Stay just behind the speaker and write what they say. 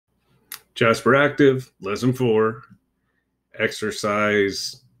Jasperactive, lesson 4,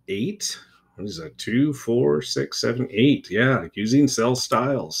 exercise 8. What is that? 2, 4, 6, 7, 8. Yeah, using cell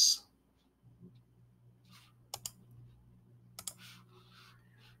styles.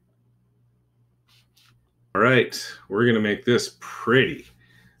 All right, we're going to make this pretty.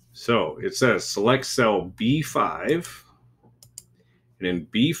 So it says select cell B5. And in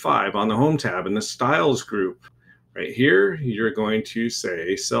B5 on the Home tab in the Styles group, right here, you're going to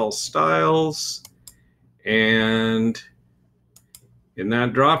say Cell Styles. And in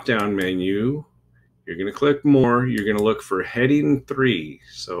that drop-down menu, you're going to click More. You're going to look for heading 3.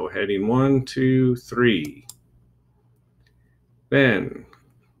 So heading 1, 2, 3. Then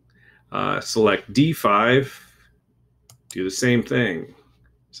select D5. Do the same thing.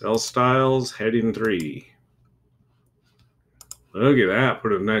 Cell Styles, heading 3. Look at that.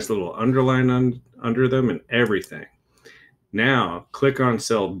 Put a nice little underline under them and everything. Now, click on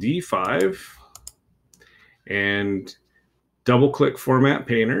cell D5 and double-click Format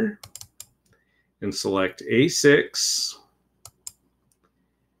Painter and select A6,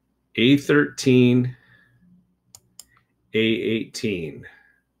 A13, A18.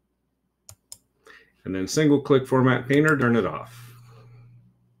 And then single-click Format Painter, turn it off.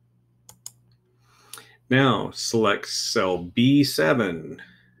 Now, select cell B7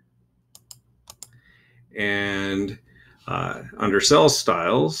 and under Cell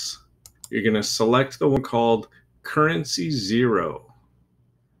Styles, you're going to select the one called Currency 0.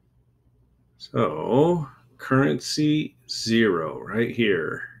 So, Currency 0 right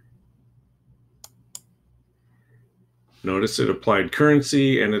here. Notice it applied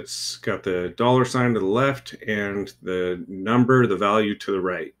currency and it's got the $sign to the left and the number, the value to the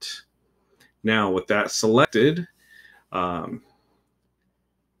right. Now, with that selected,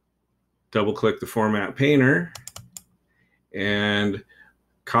 double-click the Format Painter and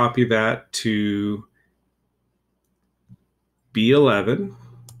copy that to B11,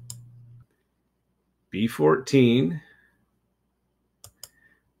 B14,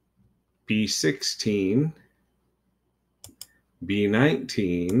 B16,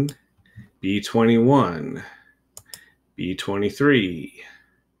 B19, B21, B23,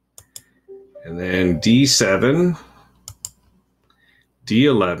 and then D7,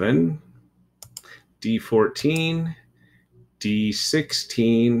 D11, D14,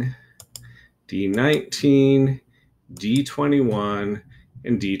 D16, D19, D21,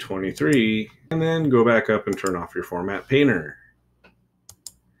 and D23, and then go back up and turn off your Format Painter.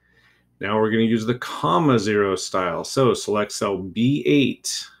 Now we're going to use the comma 0 style. So select cell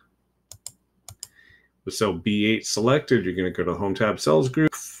B8. With cell B8 selected, you're going to go to the Home tab Cells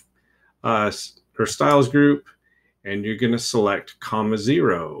group, or Styles group, and you're going to select comma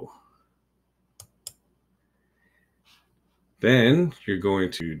 0. Then you're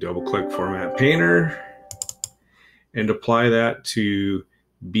going to double-click Format Painter and apply that to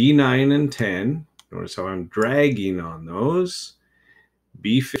B9 and 10. Notice how I'm dragging on those.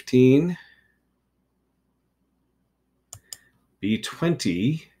 B15,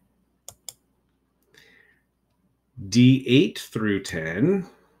 B20, D8 through 10,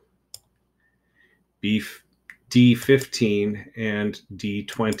 D15, and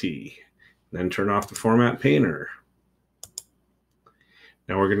D20. Then turn off the Format Painter.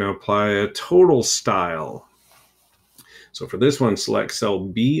 Now we're going to apply a total style. So for this one, select cell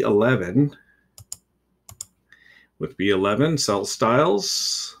B11. With B11, Cell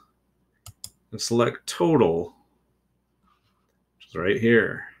Styles, and select Total, which is right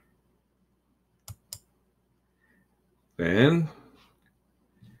here. Then,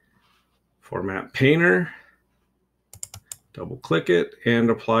 Format Painter, double-click it, and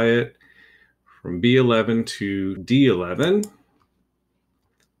apply it from B11 to D11,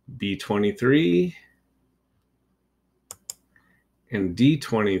 B23, and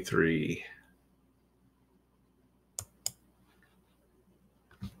D23.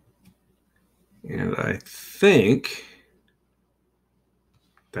 And I think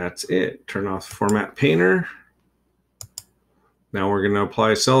that's it. Turn off the Format Painter. Now we're going to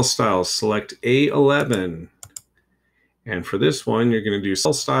apply Cell Styles. Select A11. And for this one, you're going to do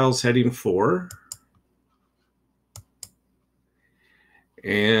Cell Styles heading 4.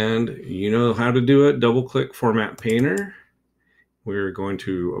 And you know how to do it. Double-click Format Painter. We're going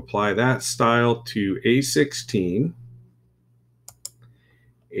to apply that style to A16,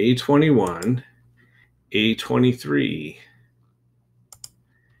 A21, A23,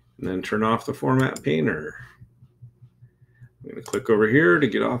 and then turn off the Format Painter. I'm going to click over here to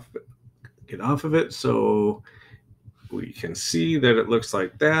get off of it so we can see that it looks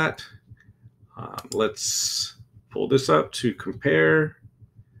like that. Let's pull this up to compare.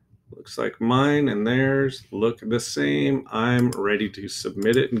 Looks like mine and theirs look the same. I'm ready to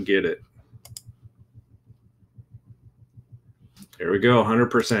submit it and get it. There we go,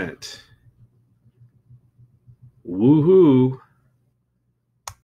 100%. Woohoo!